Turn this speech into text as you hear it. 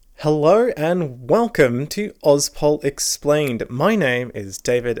Hello and welcome to Ozpol Explained. My name is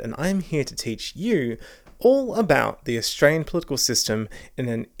David and I'm here to teach you all about the Australian political system in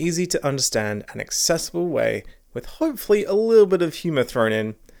an easy to understand and accessible way with hopefully a little bit of humour thrown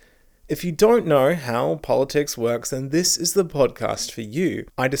in. If you don't know how politics works, then this is the podcast for you.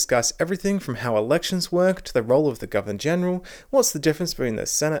 I discuss everything from how elections work to the role of the Governor-General, what's the difference between the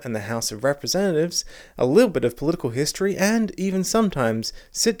Senate and the House of Representatives, a little bit of political history, and even sometimes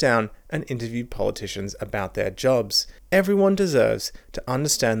sit down and interview politicians about their jobs. Everyone deserves to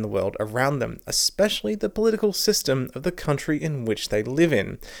understand the world around them, especially the political system of the country in which they live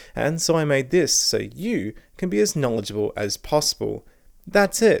in. And so I made this so you can be as knowledgeable as possible.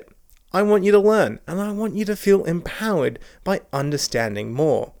 That's it. I want you to learn, and I want you to feel empowered by understanding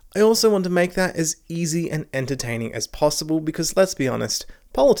more. I also want to make that as easy and entertaining as possible because, let's be honest,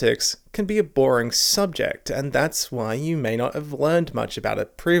 politics can be a boring subject, and that's why you may not have learned much about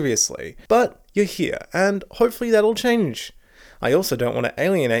it previously. But you're here, and hopefully that'll change. I also don't want to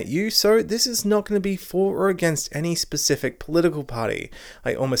alienate you, so this is not going to be for or against any specific political party.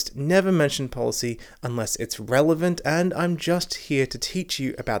 I almost never mention policy unless it's relevant, and I'm just here to teach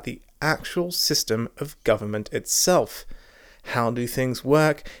you about the actual system of government itself. How do things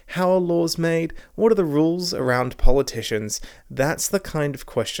work? How are laws made? What are the rules around politicians? That's the kind of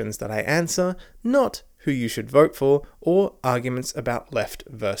questions that I answer, not who you should vote for or arguments about left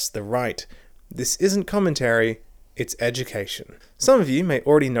versus the right. This isn't commentary. It's education. Some of you may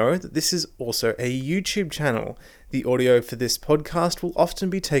already know that this is also a YouTube channel. The audio for this podcast will often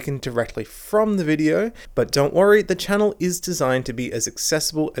be taken directly from the video, but don't worry, the channel is designed to be as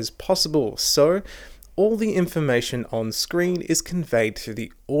accessible as possible, so all the information on screen is conveyed through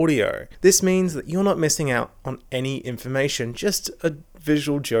the audio. This means that you're not missing out on any information, just a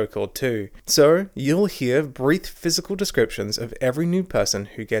visual joke or two. So you'll hear brief physical descriptions of every new person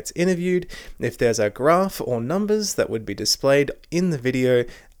who gets interviewed. If there's a graph or numbers that would be displayed in the video,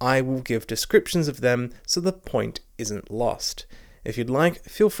 I will give descriptions of them so the point isn't lost. If you'd like,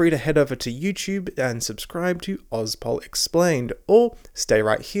 feel free to head over to YouTube and subscribe to Ozpol Explained, or stay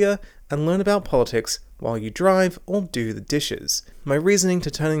right here and learn about politics while you drive or do the dishes. My reasoning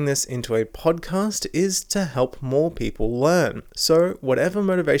to turning this into a podcast is to help more people learn. So whatever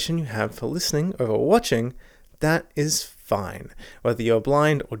motivation you have for listening or watching, that is fine. Whether you're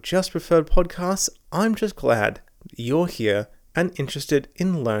blind or just prefer podcasts, I'm just glad you're here and interested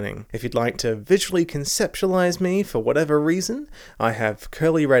in learning. If you'd like to visually conceptualize me for whatever reason, I have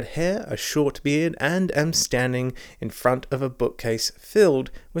curly red hair, a short beard, and am standing in front of a bookcase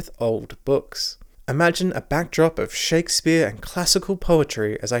filled with old books. Imagine a backdrop of Shakespeare and classical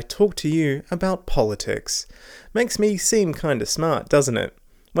poetry as I talk to you about politics. Makes me seem kinda smart, doesn't it?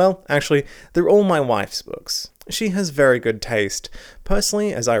 Well, actually, they're all my wife's books. She has very good taste.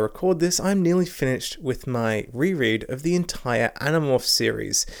 Personally, as I record this, I'm nearly finished with my reread of the entire Animorphs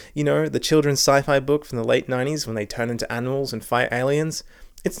series. You know, the children's sci-fi book from the late 90s when they turn into animals and fight aliens?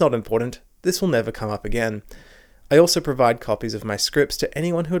 It's not important. This will never come up again. I also provide copies of my scripts to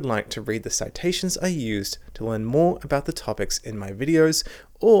anyone who would like to read the citations I used to learn more about the topics in my videos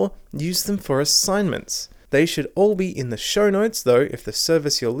or use them for assignments. They should all be in the show notes, though if the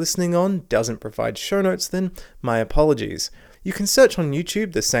service you're listening on doesn't provide show notes, then my apologies. You can search on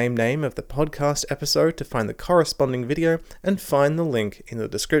YouTube the same name of the podcast episode to find the corresponding video and find the link in the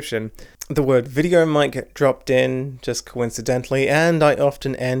description. The word video might get dropped in just coincidentally, and I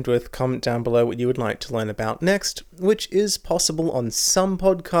often end with comment down below what you would like to learn about next, which is possible on some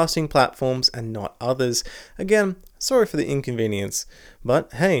podcasting platforms and not others. Again, sorry for the inconvenience,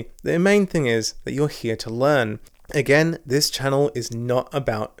 but hey, the main thing is that you're here to learn. Again, this channel is not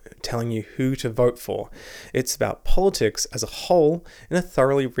about telling you who to vote for. It's about politics as a whole in a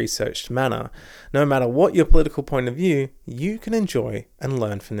thoroughly researched manner. No matter what your political point of view, you can enjoy and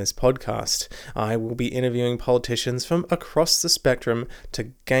learn from this podcast. I will be interviewing politicians from across the spectrum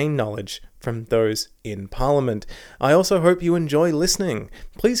to gain knowledge from those in Parliament. I also hope you enjoy listening.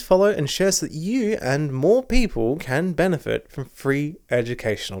 Please follow and share so that you and more people can benefit from free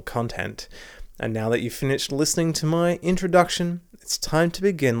educational content. And now that you've finished listening to my introduction, it's time to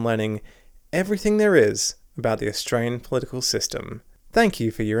begin learning everything there is about the Australian political system. Thank you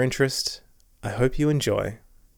for your interest. I hope you enjoy.